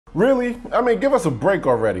Really? I mean, give us a break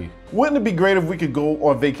already. Wouldn't it be great if we could go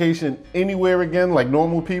on vacation anywhere again like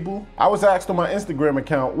normal people? I was asked on my Instagram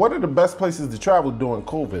account, what are the best places to travel during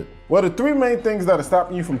COVID? Well, the three main things that are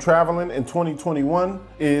stopping you from traveling in 2021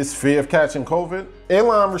 is fear of catching COVID,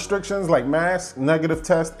 airline restrictions like masks, negative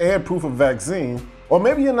tests, and proof of vaccine, or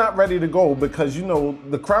maybe you're not ready to go because you know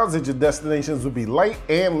the crowds at your destinations will be light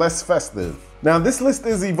and less festive. Now, this list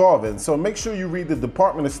is evolving, so make sure you read the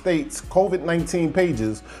Department of State's COVID-19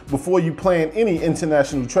 pages before you plan any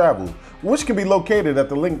international travel, which can be located at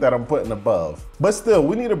the link that I'm putting above. But still,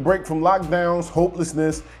 we need a break from lockdowns,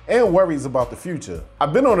 hopelessness, and worries about the future.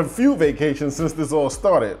 I've been on a few vacations since this all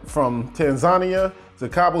started, from Tanzania to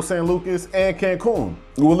Cabo San Lucas and Cancun.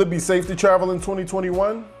 Will it be safe to travel in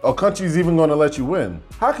 2021? Are countries even going to let you in?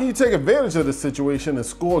 How can you take advantage of this situation and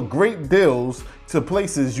score great deals to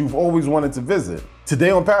places you've always wanted to visit? Today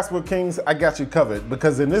on Passport Kings, I got you covered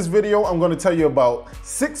because in this video, I'm going to tell you about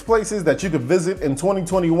 6 places that you could visit in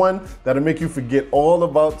 2021 that'll make you forget all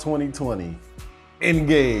about 2020.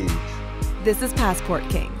 Engage. This is Passport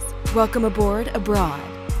Kings. Welcome aboard abroad.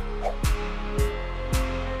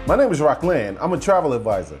 My name is Roklan. I'm a travel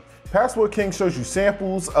advisor. Passport King shows you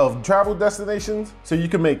samples of travel destinations so you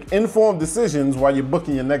can make informed decisions while you're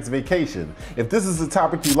booking your next vacation. If this is a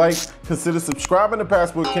topic you like, consider subscribing to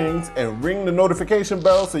Passport Kings and ring the notification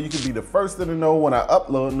bell so you can be the first to know when I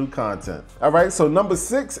upload new content. All right, so number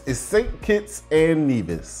 6 is St. Kitts and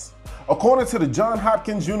Nevis. According to the Johns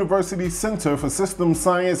Hopkins University Center for Systems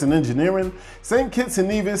Science and Engineering, St. Kitts and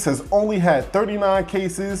Nevis has only had 39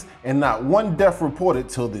 cases and not one death reported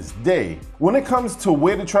till this day. When it comes to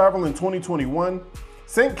where to travel in 2021,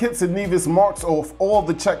 St. Kitts and Nevis marks off all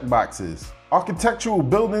the check boxes. Architectural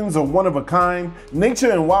buildings are one of a kind,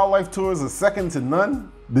 nature and wildlife tours are second to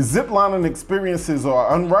none, the ziplining experiences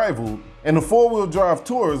are unrivaled, and the 4-wheel drive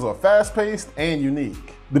tours are fast-paced and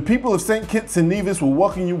unique. The people of St. Kitts and Nevis will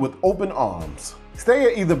welcome you with open arms. Stay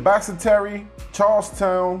at either Basseterre,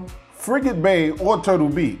 Charlestown, Frigate Bay, or Turtle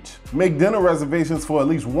Beach. Make dinner reservations for at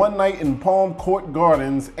least one night in Palm Court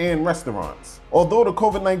Gardens and restaurants. Although the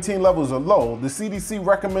COVID-19 levels are low, the CDC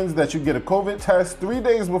recommends that you get a COVID test 3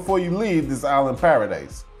 days before you leave this island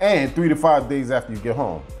paradise, and 3 to 5 days after you get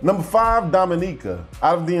home. Number 5, Dominica.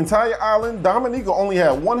 Out of the entire island, Dominica only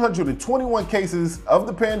had 121 cases of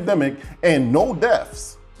the pandemic and no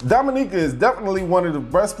deaths. Dominica is definitely one of the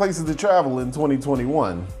best places to travel in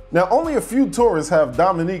 2021. Now, only a few tourists have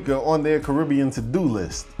Dominica on their Caribbean to-do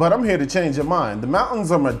list, but I'm here to change your mind. The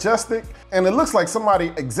mountains are majestic, and it looks like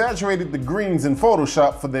somebody exaggerated the greens in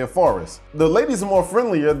Photoshop for their forest. The ladies are more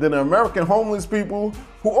friendlier than the American homeless people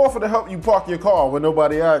who offer to help you park your car when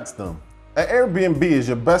nobody asks them. An Airbnb is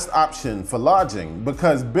your best option for lodging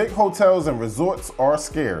because big hotels and resorts are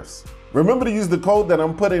scarce. Remember to use the code that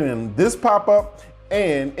I'm putting in this pop-up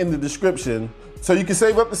and in the description so you can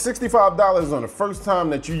save up to $65 on the first time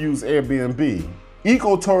that you use Airbnb.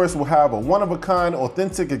 Eco-tourists will have a one-of-a-kind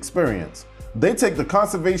authentic experience. They take the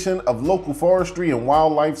conservation of local forestry and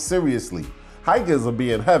wildlife seriously. Hikers will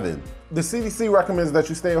be in heaven. The CDC recommends that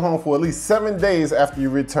you stay at home for at least 7 days after you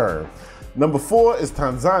return. Number 4 is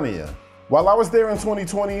Tanzania. While I was there in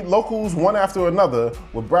 2020, locals, one after another,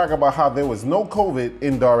 would brag about how there was no COVID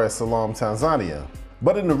in Dar es Salaam, Tanzania.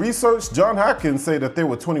 But in the research, Johns Hopkins say that there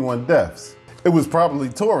were 21 deaths. It was probably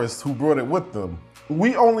tourists who brought it with them.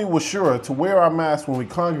 We only were sure to wear our masks when we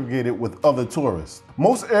congregated with other tourists.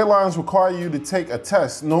 Most airlines require you to take a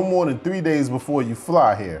test no more than 3 days before you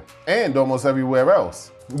fly here, and almost everywhere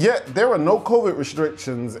else. Yet, there are no COVID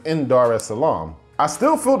restrictions in Dar es Salaam. I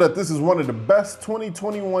still feel that this is one of the best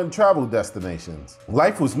 2021 travel destinations.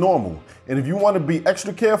 Life was normal, and if you want to be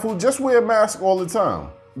extra careful, just wear a mask all the time.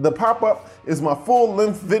 The pop-up is my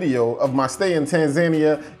full-length video of my stay in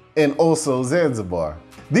Tanzania and also Zanzibar.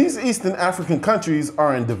 These Eastern African countries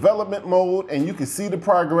are in development mode and you can see the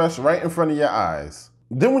progress right in front of your eyes.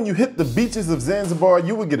 Then when you hit the beaches of Zanzibar,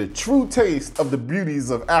 you will get a true taste of the beauties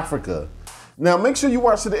of Africa. Now make sure you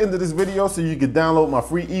watch to the end of this video so you can download my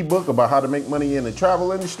free ebook about how to make money in the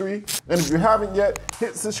travel industry. And if you haven't yet,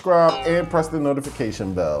 hit subscribe and press the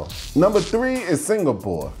notification bell. Number 3 is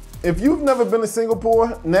Singapore. If you've never been to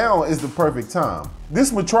Singapore, now is the perfect time.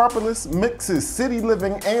 This metropolis mixes city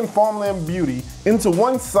living and farmland beauty into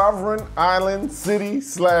one sovereign island,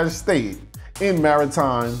 city/state in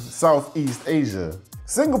maritime Southeast Asia.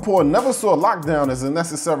 Singapore never saw lockdown as a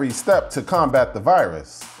necessary step to combat the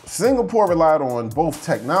virus. Singapore relied on both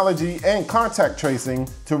technology and contact tracing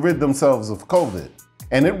to rid themselves of COVID.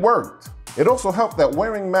 And it worked. It also helped that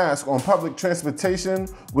wearing masks on public transportation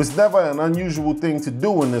was never an unusual thing to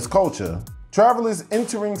do in this culture. Travelers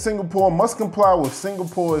entering Singapore must comply with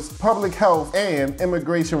Singapore's public health and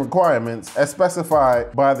immigration requirements as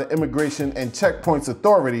specified by the Immigration and Checkpoints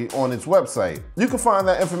Authority on its website. You can find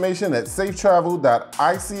that information at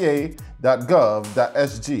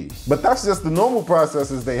safetravel.ica.gov.sg. But that's just the normal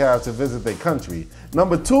processes they have to visit their country.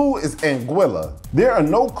 Number 2 is Anguilla. There are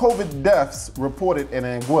no COVID deaths reported in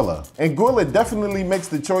Anguilla. Anguilla definitely makes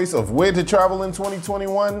the choice of where to travel in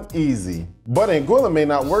 2021 easy. But Anguilla may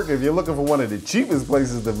not work if you're looking for one of the cheapest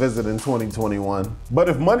places to visit in 2021. But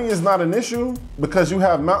if money is not an issue, because you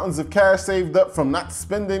have mountains of cash saved up from not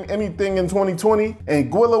spending anything in 2020,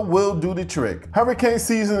 Anguilla will do the trick. Hurricane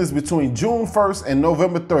season is between June 1st and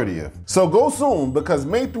November 30th. So go soon, because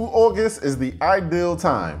May through August is the ideal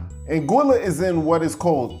time. Anguilla is in what is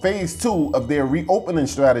called phase 2 of their reopening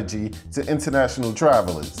strategy to international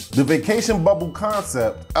travelers. The vacation bubble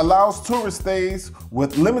concept allows tourist stays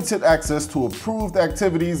with limited access to approved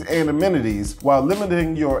activities and amenities while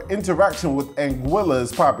limiting your interaction with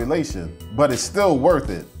Anguilla's population, but it's still worth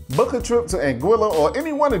it. Book a trip to Anguilla or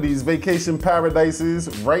any one of these vacation paradises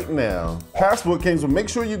right now. Passport Kings will make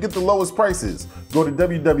sure you get the lowest prices. Go to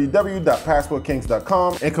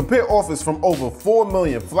www.passportkings.com and compare offers from over 4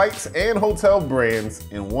 million flights and hotel brands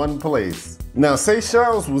in one place. Now,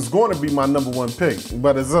 Seychelles was going to be my #1 pick,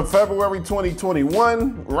 but as of February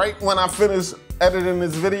 2021, right when I finished editing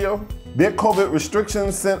this video, their COVID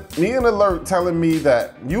restrictions sent me an alert telling me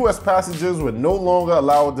that US passengers were no longer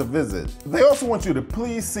allowed to visit. They also want you to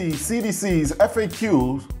please see CDC's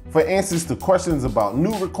FAQs for answers to questions about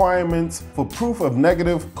new requirements for proof of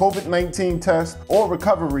negative COVID-19 test or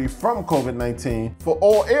recovery from COVID-19 for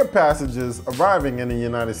all air passengers arriving in the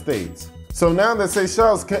United States. So now that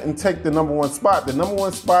Seychelles couldn't take the #1 spot, the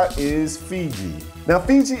 #1 spot is Fiji. Now,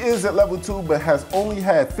 Fiji is at level 2, but has only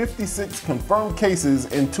had 56 confirmed cases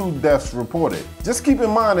and 2 deaths reported. Just keep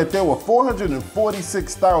in mind that there were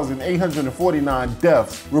 446,849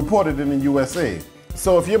 deaths reported in the USA.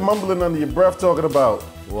 So if you're mumbling under your breath talking about,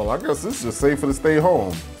 well, I guess it's just safer to stay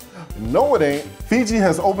home. No, it ain't. Fiji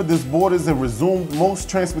has opened its borders and resumed most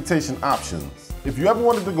transportation options. If you ever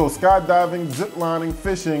wanted to go skydiving, ziplining,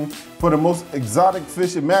 fishing for the most exotic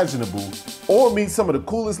fish imaginable, or meet some of the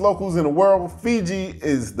coolest locals in the world, Fiji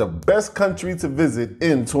is the best country to visit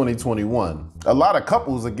in 2021. A lot of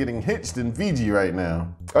couples are getting hitched in Fiji right now.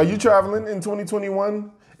 Are you traveling in 2021?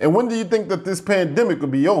 And when do you think that this pandemic will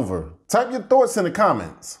be over? Type your thoughts in the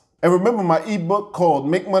comments. And remember, my ebook called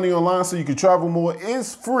Make Money Online So You Can Travel More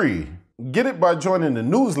is free. Get it by joining the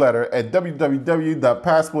newsletter at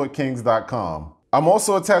www.passportkings.com. I'm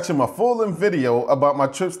also attaching my full-length video about my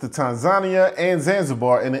trips to Tanzania and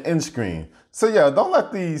Zanzibar in the end screen. So yeah, don't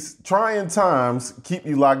let these trying times keep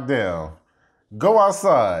you locked down. Go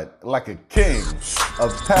outside like a king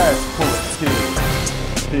of Passport Kings.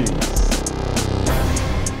 Peace.